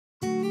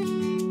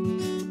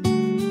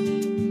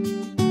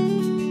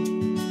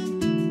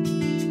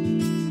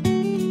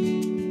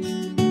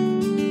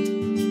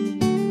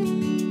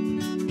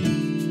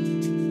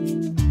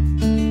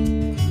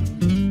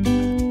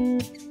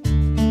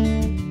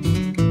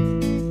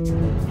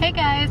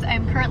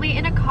currently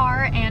in a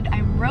car and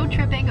I'm road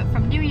tripping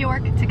from New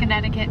York to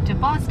Connecticut to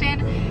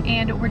Boston,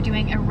 and we're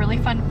doing a really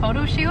fun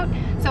photo shoot.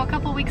 So a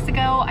couple weeks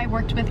ago I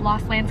worked with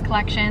Lost Lands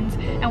Collections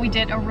and we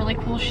did a really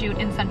cool shoot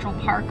in Central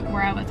Park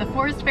where I was a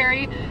forest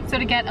fairy. So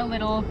to get a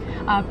little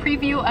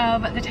preview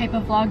of the type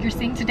of vlog you're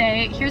seeing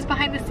today, here's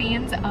behind the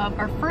scenes of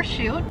our first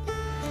shoot.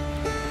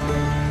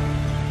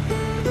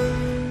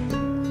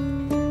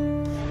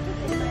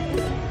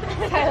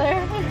 Tyler.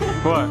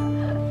 What?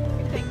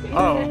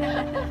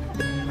 Oh.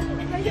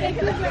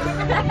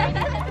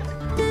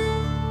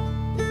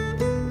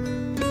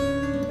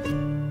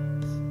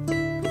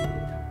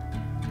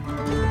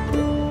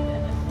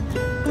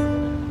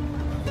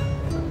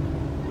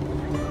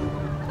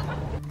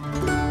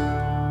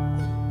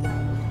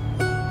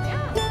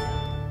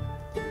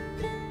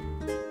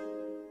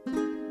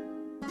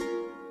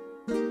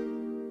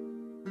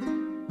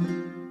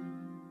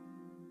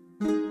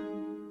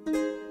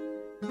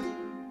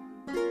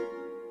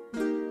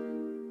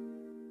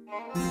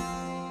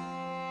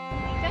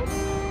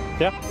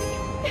 Yeah.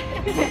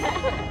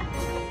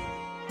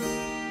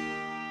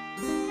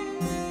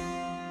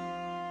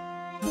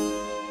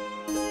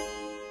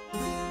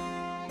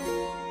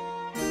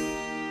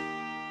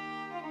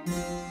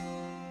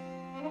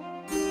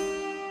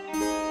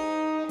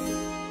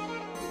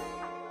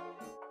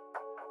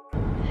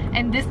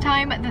 And this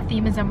time the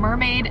theme is a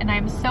mermaid and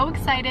I'm so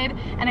excited,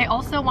 and I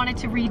also wanted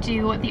to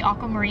redo the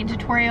aquamarine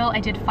tutorial I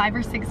did 5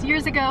 or 6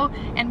 years ago,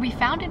 and we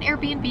found an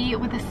Airbnb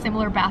with a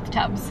similar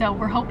bathtub, so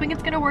we're hoping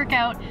it's gonna work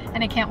out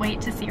and I can't wait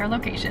to see our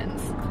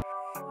locations.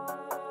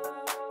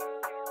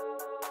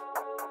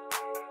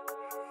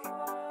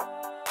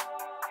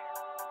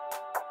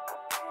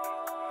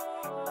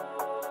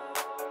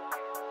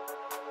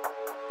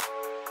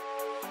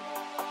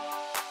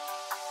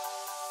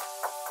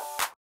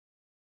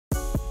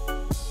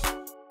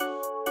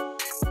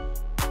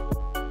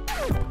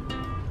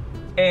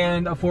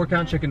 And a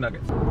 4-count chicken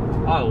nuggets.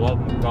 I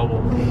love them double.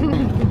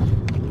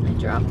 I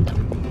dropped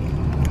them.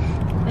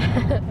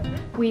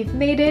 We've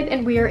made it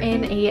and we are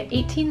in a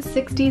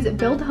 1860s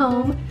build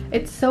home.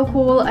 It's so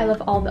cool. I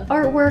love all the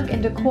artwork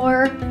and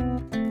decor.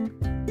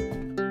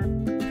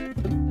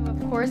 So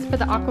of course, for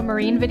the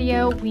aquamarine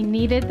video, we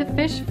needed the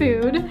fish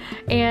food,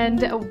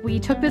 and we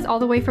took this all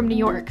the way from New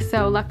York.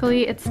 So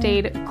luckily it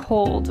stayed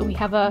cold. We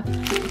have a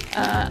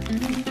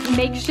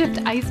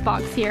makeshift ice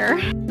box here.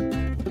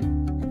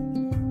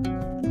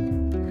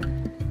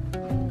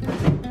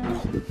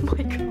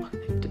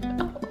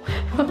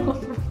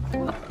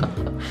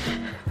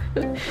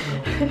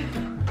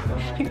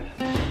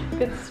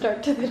 Good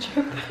start to the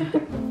trip.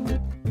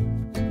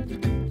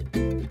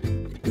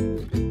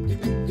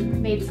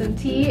 Made some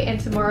tea, and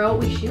tomorrow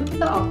we shoot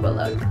the aqua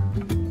look.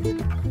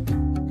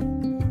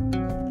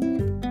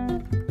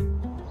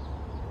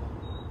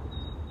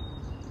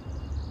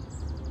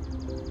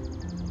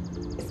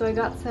 So I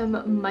got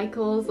some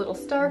Michael's little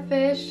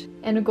starfish,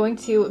 and I'm going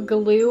to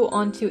glue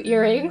onto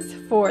earrings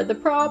for the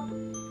prop.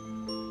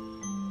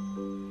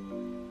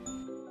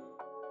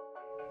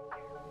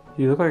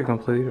 You look like a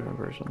completely different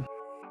person.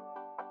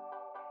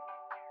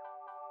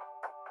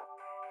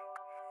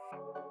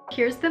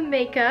 Here's the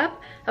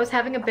makeup. I was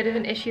having a bit of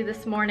an issue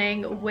this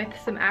morning with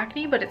some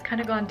acne, but it's kind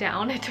of gone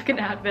down. I took an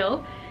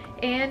Advil.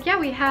 And yeah,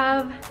 we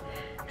have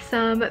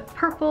some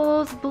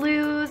purples,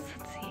 blues.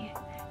 Let's see.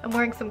 I'm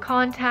wearing some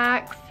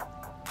contacts.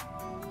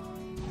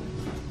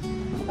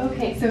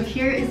 Okay, so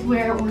here is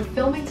where we're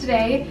filming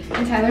today.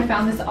 And Tyler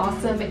found this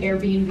awesome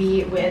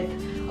Airbnb with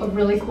a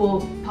really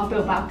cool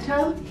pop-out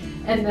bathtub.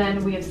 And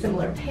then we have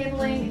similar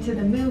paneling to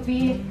the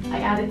movie. I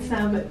added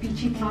some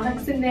beachy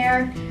products in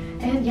there.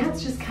 And yeah,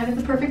 it's just kind of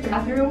the perfect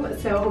bathroom.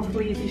 So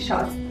hopefully these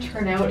shots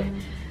turn out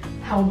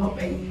how I'm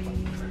hoping.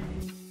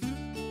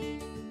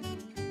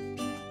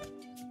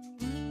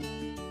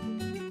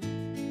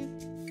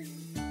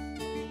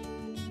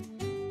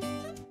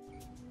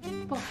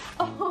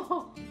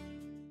 Oh.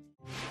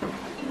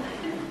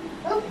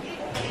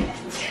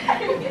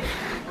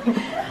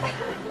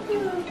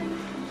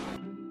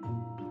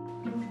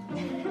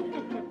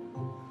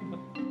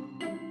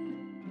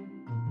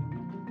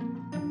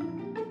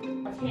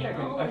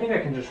 I think I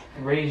can just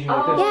raise you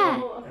like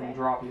this and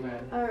drop you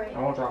in. All right. I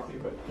won't drop you,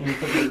 but you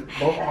put your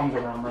both arms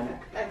around my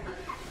neck.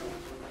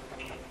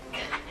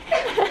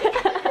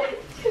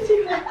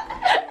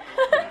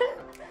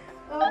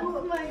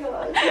 Oh my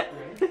god.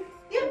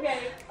 Okay.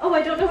 Oh,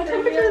 I don't know what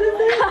temperature this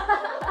is.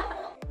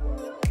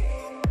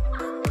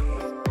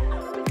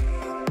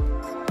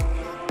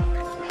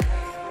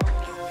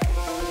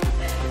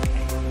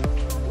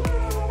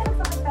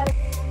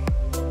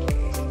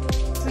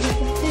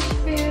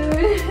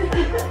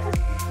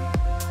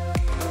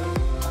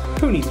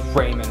 Who needs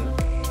Raymond?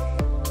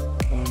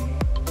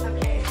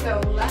 Okay,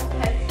 so left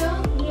head still?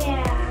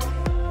 Yeah.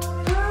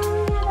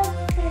 Oh, yeah,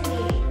 that's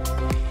pretty.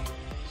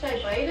 Should I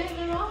bite it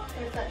at all?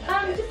 Or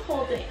I'm just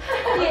holding.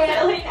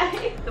 Yeah, really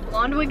nice. The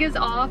blonde wig is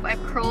off.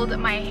 I've curled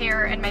my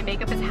hair and my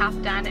makeup is half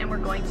done, and we're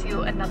going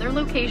to another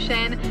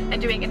location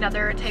and doing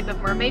another type of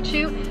mermaid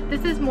shoot.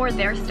 This is more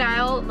their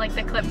style, like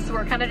the clips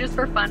were kind of just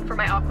for fun for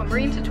my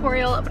aquamarine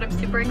tutorial, but I'm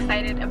super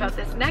excited about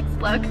this next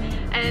look.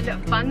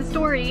 And fun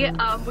story,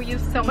 we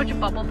used so much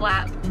bubble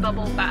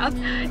bath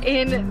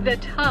in the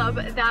tub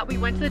that we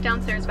went to the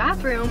downstairs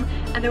bathroom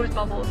and there was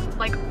bubbles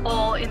like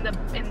all in the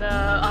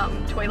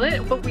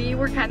toilet, but we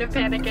were kind of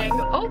panicking.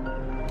 Oh,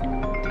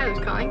 Tyler's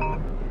calling.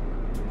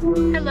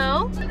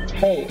 Hello?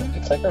 Hey,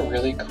 it's like a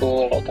really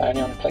cool little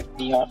dining room with like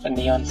a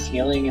neon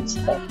ceiling and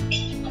stuff.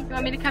 You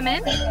want me to come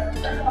in?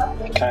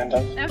 Kind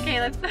of.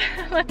 Okay,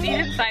 let's eat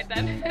inside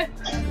then.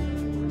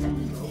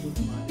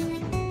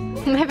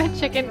 I've had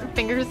chicken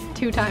fingers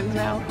 2 times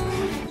now.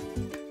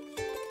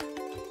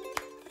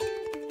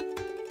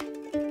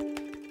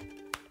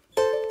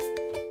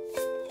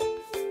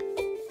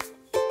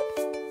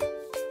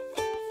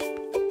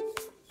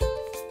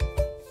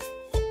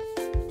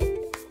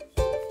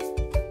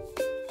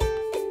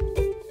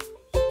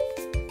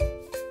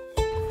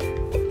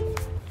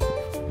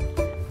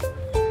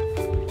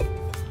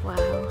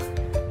 Wow.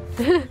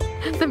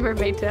 The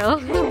mermaid tail.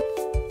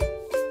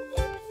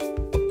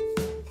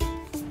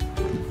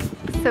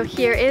 So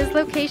here is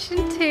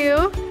location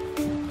 2.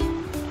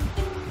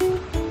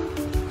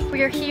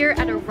 We are here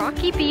at a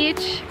rocky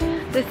beach.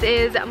 This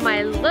is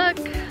my look.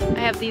 I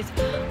have these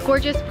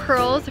gorgeous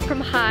pearls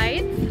from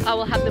Hydez. I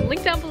will have them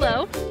linked down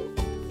below.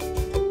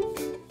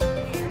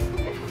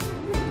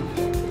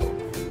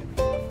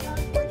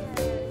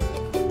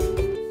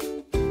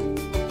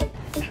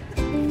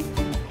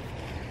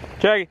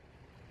 Jackie.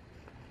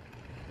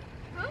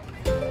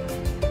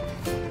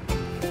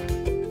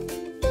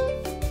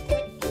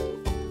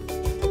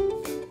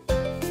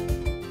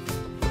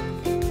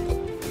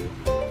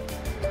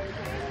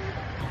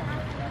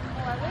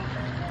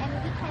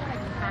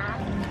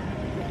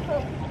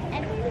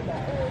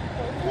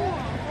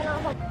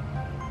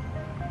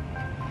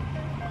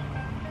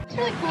 It's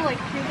really cool, like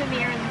through the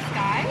mirror in the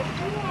sky.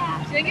 Yeah.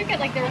 Do you think you get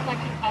like the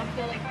reflection of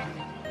the like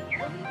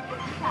mirror?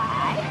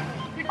 Try.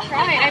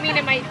 Try. I mean,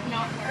 it might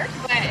not work,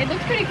 but it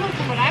looks pretty cool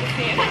from what I'm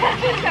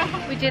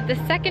seeing. We did the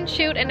second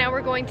shoot, and now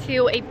we're going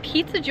to a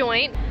pizza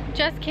joint.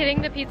 Just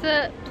kidding, the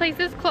pizza place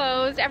is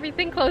closed.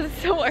 Everything closes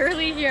so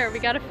early here. We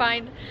gotta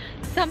find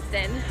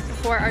something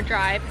before our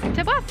drive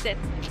to Boston.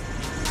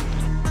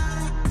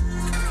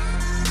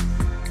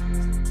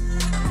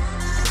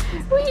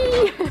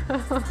 Whee!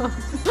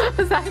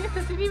 That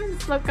didn't even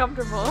look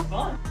comfortable.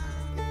 Fun.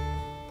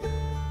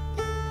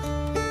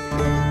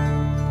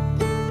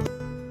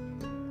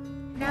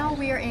 Now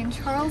we are in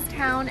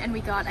Charlestown and we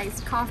got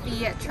iced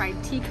coffee,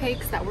 tried tea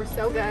cakes that were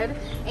so good,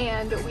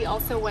 and we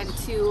also went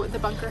to the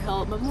Bunker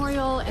Hill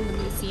Memorial and the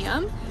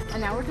museum,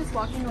 and now we're just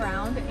walking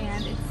around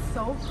and it's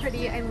so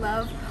pretty. I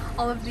love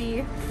all of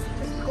the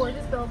just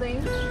gorgeous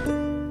buildings.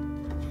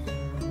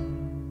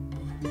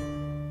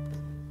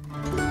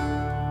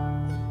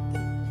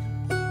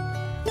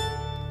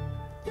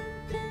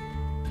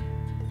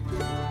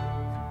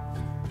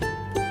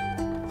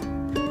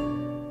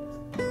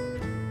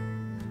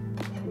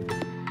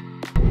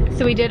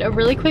 So we did a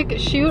really quick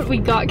shoot. We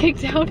got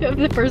kicked out of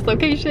the first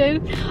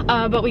location,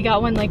 but we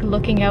got one like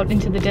looking out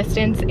into the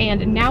distance,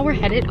 and now we're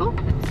headed, oh,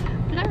 that's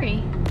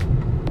blurry.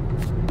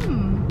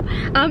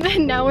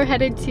 And now we're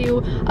headed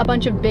to a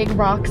bunch of big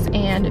rocks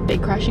and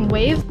big crashing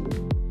waves.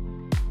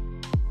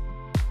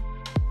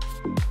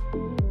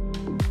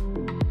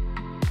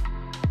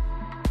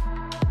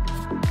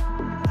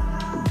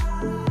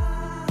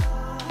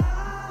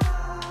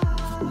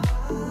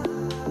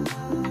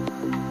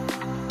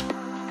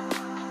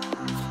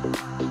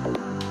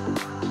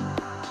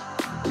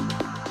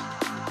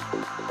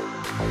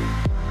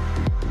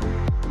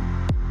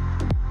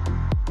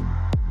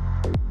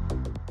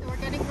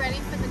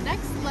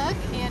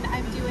 And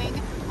I'm doing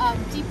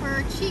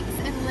deeper cheeks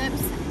and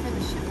lips for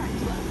the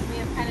shipwrecked look. We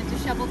have kind of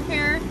disheveled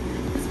hair,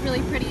 this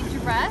really pretty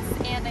dress,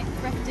 and I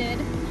thrifted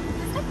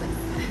this necklace.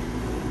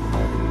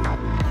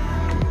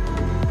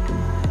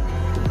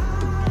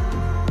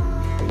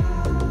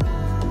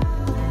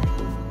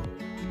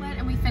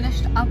 And we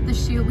finished up the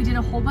shoot. We did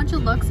a whole bunch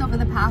of looks over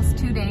the past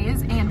 2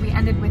 days, and we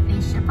ended with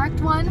a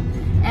shipwrecked one.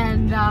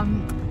 And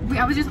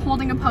I was just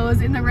holding a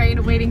pose in the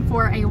rain waiting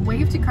for a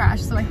wave to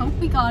crash, so I hope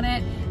we got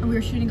it. And we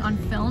were shooting on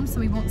film, so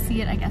we won't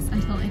see it, I guess,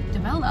 until it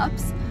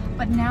develops.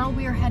 But now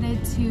we are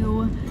headed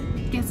to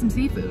get some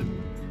seafood.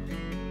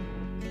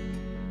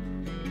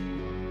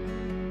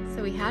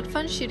 So we had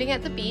fun shooting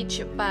at the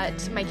beach,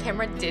 but my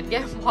camera did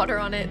get water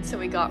on it, so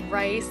we got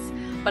rice,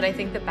 but I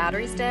think the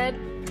battery's dead.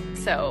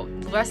 So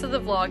the rest of the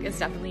vlog is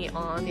definitely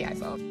on the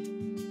iPhone.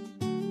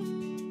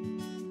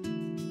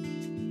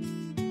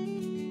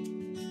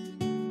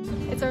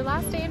 It's our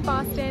last day in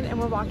Boston, and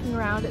we're walking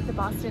around at the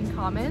Boston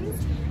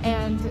Commons,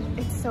 and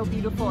it's so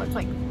beautiful. It's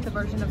like the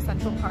version of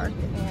Central Park,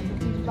 and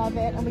we love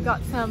it. And we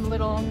got some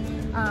little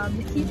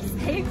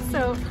keepsakes.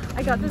 So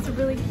I got this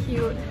really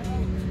cute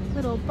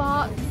little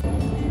box.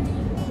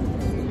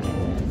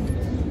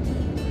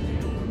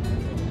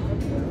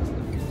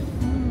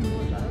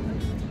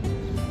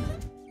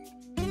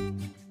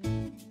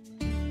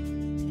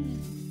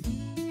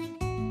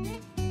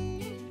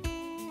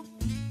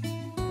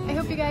 I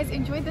hope you guys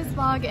enjoyed this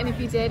vlog, and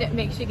if you did,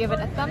 make sure you give it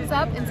a thumbs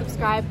up and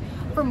subscribe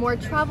for more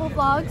travel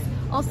vlogs.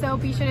 Also,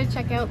 be sure to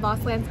check out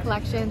Lost Lands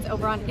Collections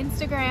over on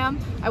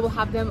Instagram. I will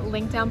have them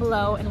linked down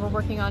below, and we're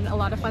working on a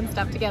lot of fun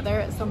stuff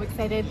together, so I'm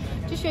excited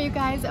to show you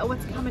guys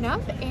what's coming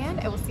up, and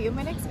I will see you in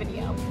my next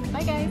video.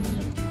 Bye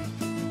guys!